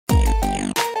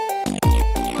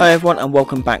Hi everyone, and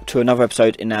welcome back to another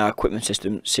episode in our equipment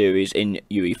system series in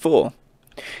UE4.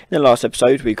 In the last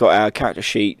episode we got our character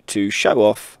sheet to show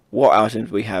off what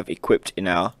items we have equipped in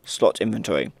our slot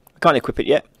inventory. We can't equip it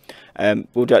yet,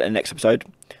 we'll do it in the next episode.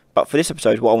 But for this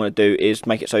episode what I want to do is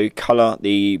make it so you colour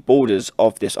the borders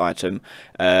of this item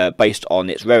based on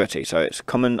its rarity. So it's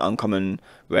common, uncommon,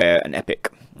 rare and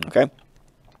epic. Okay,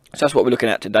 so that's what we're looking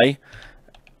at today.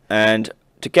 And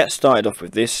to get started off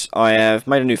with this, I have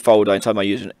made a new folder inside my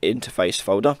user interface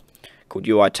folder called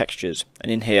UI textures,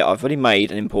 and in here I've already made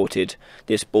and imported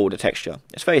this border texture.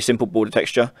 It's a very simple border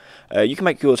texture. You can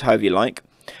make yours however you like,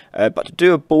 but to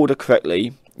do a border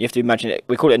correctly you have to imagine it.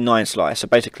 We call it a 9 slice. So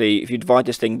basically if you divide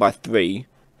this thing by 3,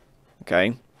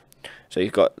 okay, so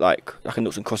you've got like a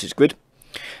noughts and crosses grid,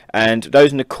 and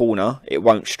those in the corner it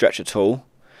won't stretch at all,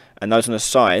 and those on the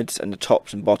sides and the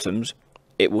tops and bottoms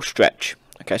it will stretch.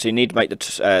 Okay, so you need to make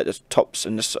the tops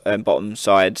and the bottom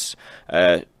sides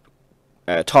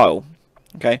tile.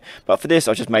 Okay, but for this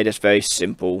I just made this very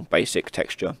simple basic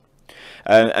texture,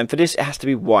 and for this it has to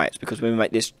be white because when we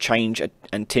make this change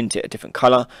and tint it a different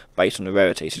color based on the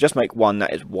rarity. So just make one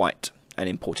that is white and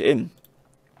import it in.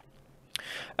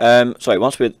 So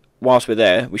whilst we're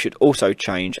there, we should also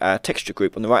change our texture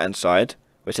group on the right hand side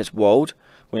where it says world.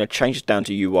 We're going to change it down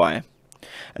to UI.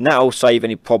 And that will save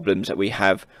any problems that we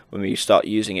have when we start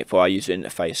using it for our user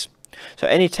interface. So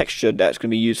any texture that's going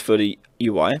to be used for the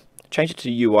UI, change it to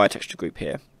the UI texture group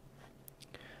here.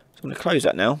 So I'm going to close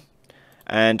that now,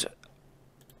 and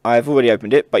I've already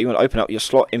opened it, but you want to open up your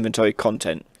slot inventory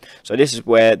content. So this is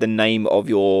where the name of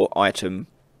your item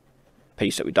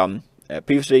piece that we've done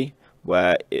previously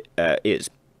where it is.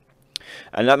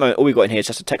 And at that moment all we've got in here is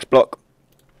just a text block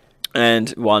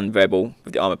and one variable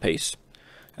with the armor piece.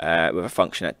 With a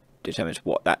function that determines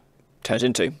what that turns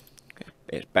into.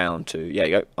 It's bound to, yeah,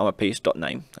 you go, armor piece dot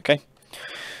name. Okay,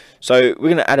 so we're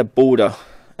going to add a border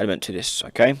element to this.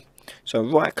 Okay, so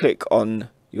right click on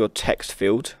your text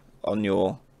field on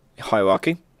your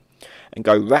hierarchy and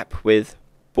go wrap with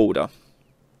border.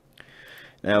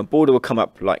 Now border will come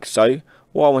up like so.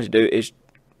 What I want to do is,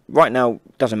 right now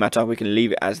doesn't matter, we can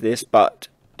leave it as this, but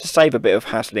to save a bit of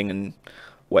hassling and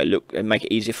look and make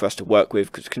it easier for us to work with,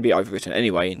 because it can be overwritten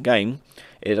anyway in game,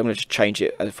 is I'm going to change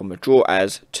it from a draw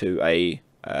as to a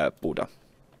border.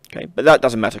 Okay, but that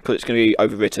doesn't matter because it's going to be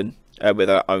overwritten with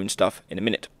our own stuff in a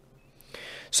minute.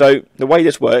 So the way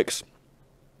this works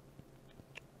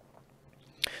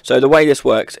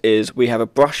is we have a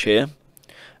brush here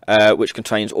which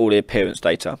contains all the appearance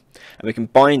data, and we can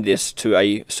bind this to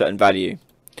a certain value,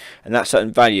 and that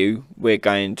certain value we're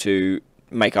going to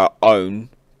make our own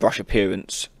brush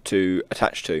appearance to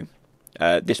attach to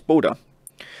this border.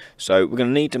 So we're going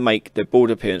to need to make the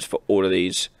border appearance for all of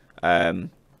these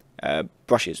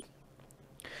brushes.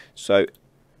 So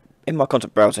in my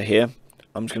content browser here,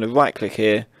 I'm just going to right click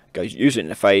here, go user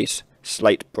interface,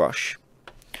 slate brush,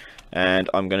 and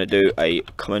I'm going to do a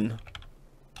common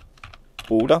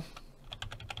border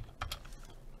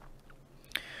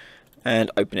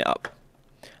and open it up.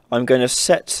 I'm going to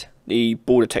set the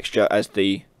border texture as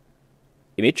the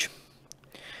image.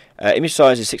 Image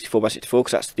size is 64 by 64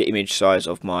 because that's the image size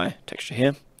of my texture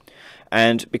here.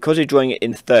 And because you're drawing it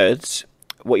in thirds,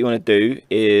 what you want to do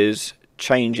is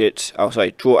change it,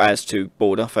 draw as to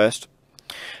border first.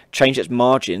 Change its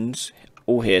margins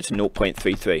all here to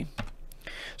 0.33.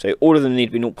 So all of them need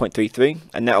to be 0.33,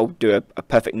 and that will do a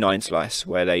perfect 9 slice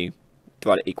where they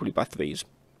divide it equally by 3s.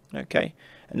 Okay,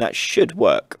 and that should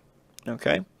work.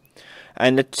 Okay,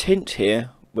 and the tint here,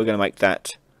 we're going to make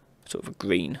that sort of a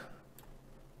green,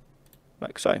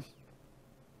 like so.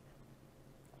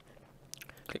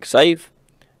 Click save,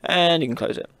 and you can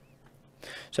close it.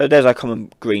 So there's our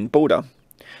common green border.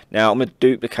 Now I'm going to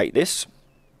duplicate this,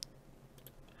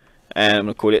 and I'm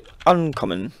going to call it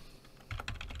uncommon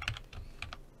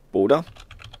border.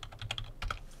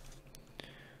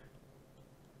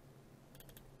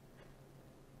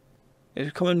 Is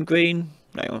it common green?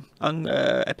 Hang on.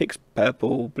 Epic's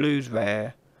purple, blue's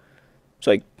rare.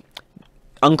 Sorry,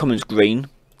 uncommon's green,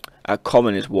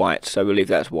 common is white, so we'll leave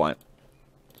that as white.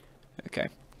 Okay.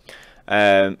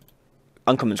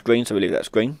 Uncommon's green, so we'll leave that as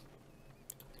green.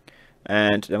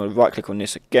 And then we'll right click on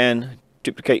this again,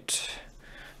 duplicate.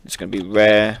 It's going to be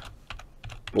rare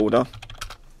border.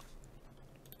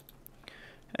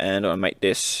 And I'll make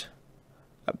this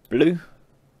a blue.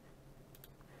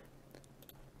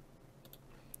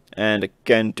 And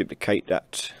again duplicate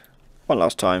that one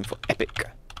last time for epic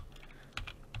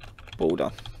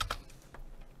border.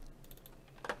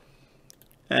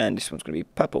 And this one's going to be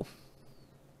purple.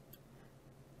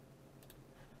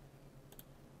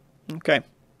 Okay,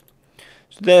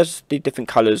 So there's the different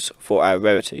colours for our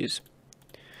rarities.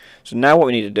 So now what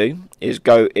we need to do is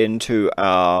go into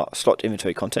our slot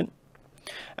inventory content,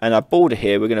 and our border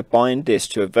here, we're going to bind this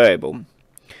to a variable.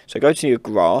 So go to your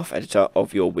graph editor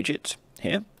of your widget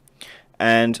here,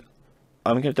 and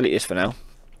I'm going to delete this for now.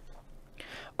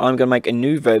 I'm going to make a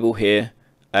new variable here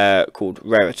called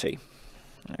Rarity.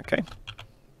 Okay,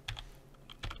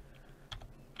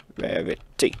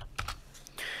 Rarity,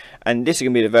 and this is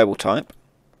going to be the variable type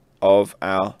of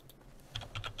our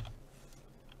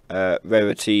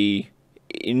Rarity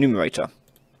enumerator,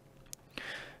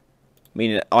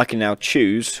 meaning that I can now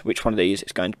choose which one of these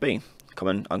it's going to be: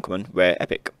 common, uncommon, rare,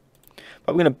 epic.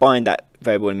 But we're going to bind that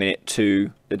variable in a minute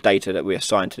to the data that we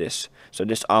assign to this. So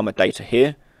this armor data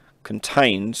here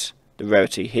contains the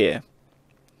rarity here.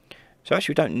 So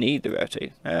actually we don't need the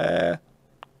rarity. Yeah,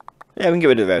 we can get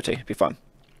rid of the rarity, it'll be fine.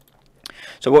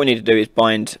 So what we need to do is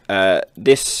bind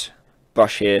this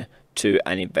brush here to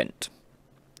an event.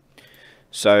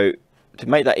 So to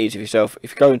make that easy for yourself,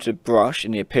 if you go into brush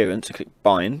in the appearance and click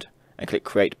bind and click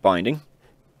create binding,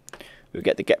 we'll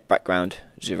get the get background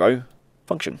 0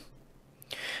 function.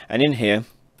 And in here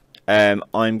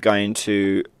I'm going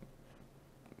to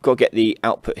get the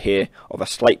output here of a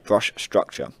slate brush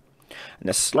structure. And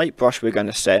the slate brush we're going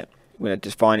to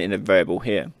define in a variable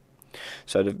here.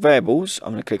 So the variables,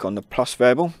 I'm going to click on the plus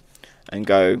variable and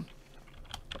go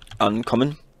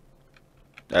uncommon,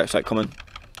 common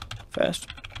first,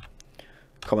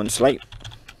 common slate,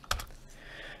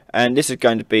 and this is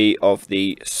going to be of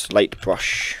the slate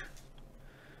brush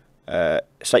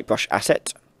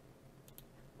asset,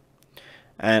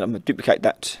 and I'm going to duplicate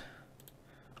that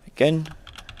again,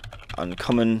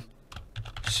 uncommon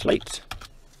slate,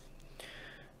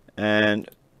 and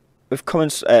with common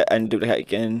and duplicate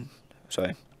again.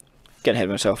 Sorry, getting ahead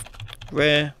of myself.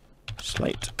 Rare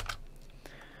slate,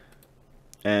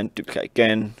 and duplicate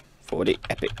again for the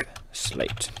epic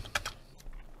slate.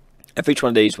 And for each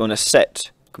one of these, we want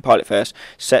to compile it first.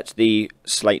 Set the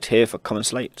slate here for common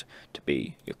slate to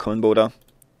be your common border,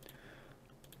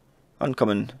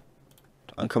 uncommon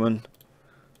to uncommon,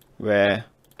 rare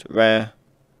to rare,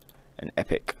 and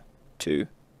epic to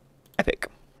epic.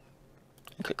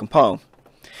 And click compile.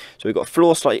 So we've got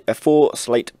four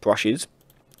slate brushes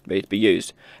ready to be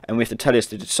used, and we have to tell us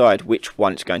to decide which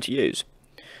one it's going to use.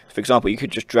 For example, you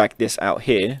could just drag this out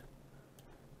here,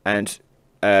 and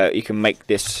you can make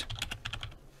this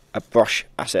a brush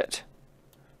asset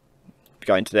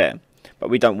go into there. But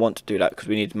we don't want to do that because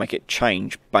we need to make it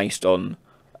change based on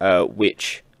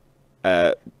which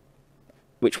one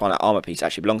our armor piece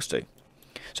actually belongs to.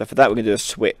 So for that, we're going to do a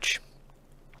switch.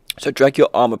 So drag your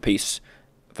armor piece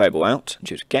variable out and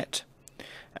choose get,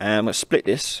 and I'm going to split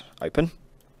this open,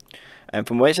 and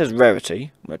from where it says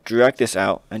rarity, I'm going to drag this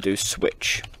out and do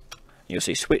switch. You'll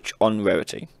see switch on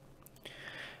rarity,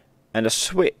 and a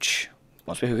switch,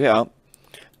 once we hook it up,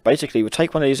 basically we'll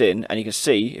take one of these in, and you can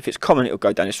see if it's common it'll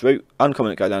go down this route,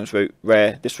 uncommon it'll go down this route,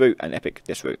 rare this route, and epic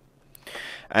this route.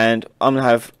 And I'm going to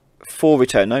have 4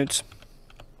 return nodes,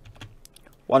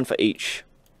 one for each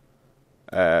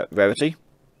rarity.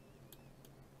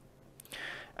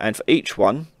 And for each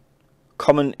one,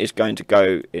 common is going to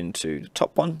go into the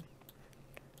top one,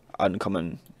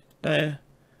 uncommon there,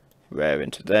 rare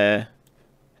into there,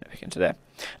 epic into there.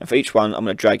 And for each one, I'm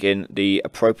going to drag in the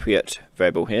appropriate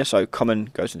variable here. So common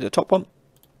goes into the top one,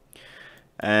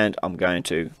 and I'm going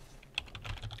to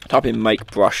type in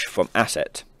make brush from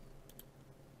asset.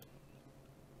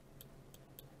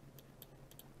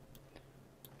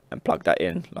 And plug that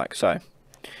in like so. And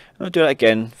I'll do that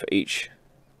again for each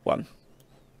one.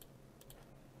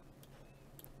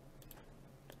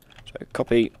 So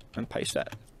copy and paste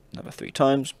that another 3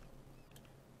 times.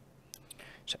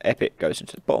 So epic goes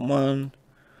into the bottom one,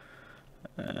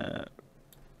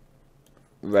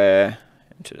 rare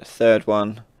into the third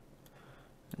one,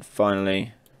 and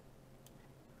finally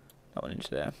that one into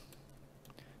there.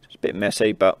 So it's a bit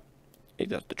messy, but it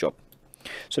does the job.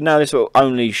 So now this will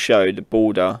only show the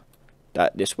border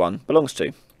that this one belongs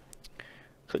to.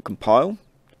 Click compile,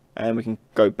 and we can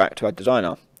go back to our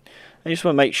designer. And you just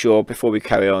want to make sure before we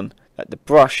carry on that the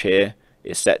brush here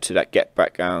is set to that get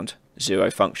background 0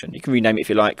 function. You can rename it if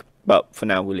you like, but for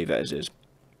now we'll leave it as is.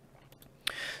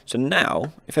 So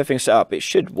now, if everything's set up, it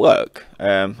should work.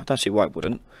 I don't see why it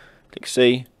wouldn't. Click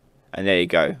C, and there you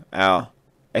go. Our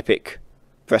epic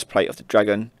breastplate of the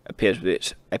dragon appears with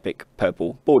its epic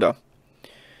purple border.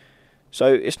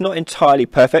 So it's not entirely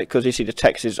perfect because you see the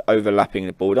text is overlapping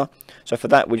the border. So for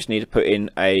that, we just need to put in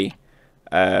a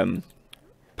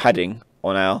padding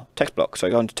on our text block. So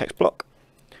go into text block,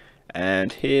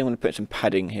 and here I'm going to put some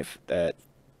padding here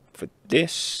for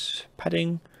this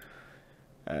padding.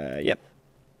 Yep.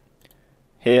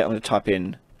 Here I'm going to type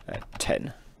in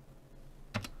 10.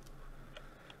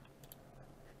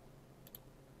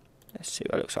 Let's see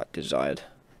what it looks like desired.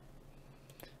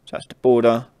 So that's the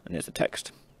border, and there's the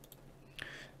text.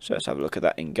 So let's have a look at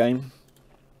that in game.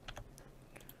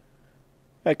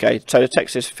 Okay, so the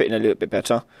text is fitting a little bit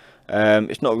better.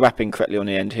 It's not wrapping correctly on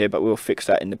the end here, but we'll fix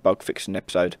that in the bug fixing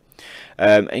episode.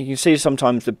 And you can see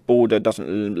sometimes the border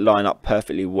doesn't line up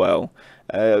perfectly well.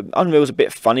 Unreal's a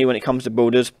bit funny when it comes to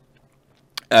borders.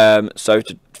 So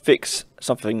to fix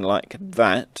something like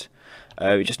that,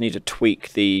 we just need to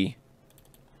tweak the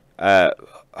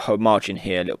margin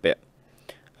here a little bit.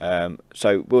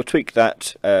 So we'll tweak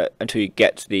that until you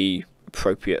get the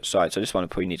appropriate size. So this one will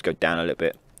probably need to go down a little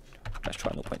bit. Let's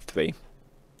try 0.3.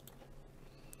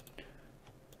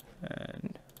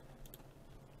 And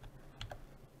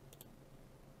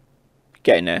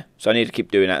getting there. So I need to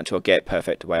keep doing that until I get it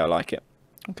perfect the way I like it.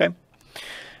 Okay.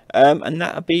 And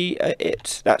that'll be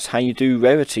it. That's how you do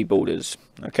Rarity borders.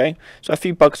 Okay. So a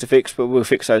few bugs to fix, but we'll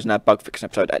fix those in our bug fixing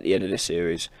episode at the end of this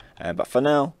series. But for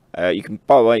now, you can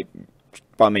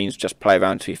by means just play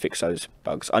around until you fix those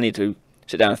bugs. I need to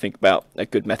sit down and think about a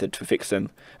good method to fix them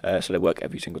so they work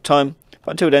every single time.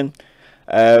 But until then,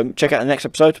 check out the next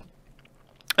episode.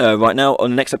 Right now, on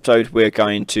the next episode, we're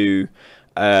going to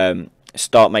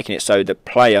start making it so the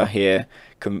player here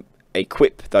can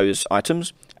equip those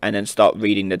items and then start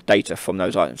reading the data from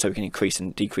those items so we can increase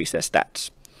and decrease their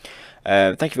stats.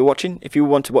 Thank you for watching. If you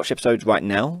want to watch episodes right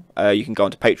now, you can go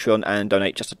onto Patreon and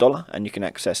donate just $1 and you can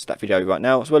access that video right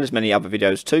now, as well as many other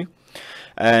videos too,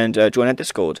 and join our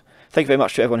Discord. Thank you very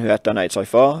much to everyone who has donated so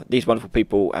far. These wonderful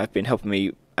people have been helping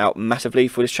me out massively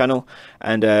for this channel,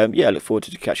 and yeah, I look forward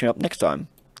to catching up next time.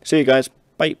 See you guys.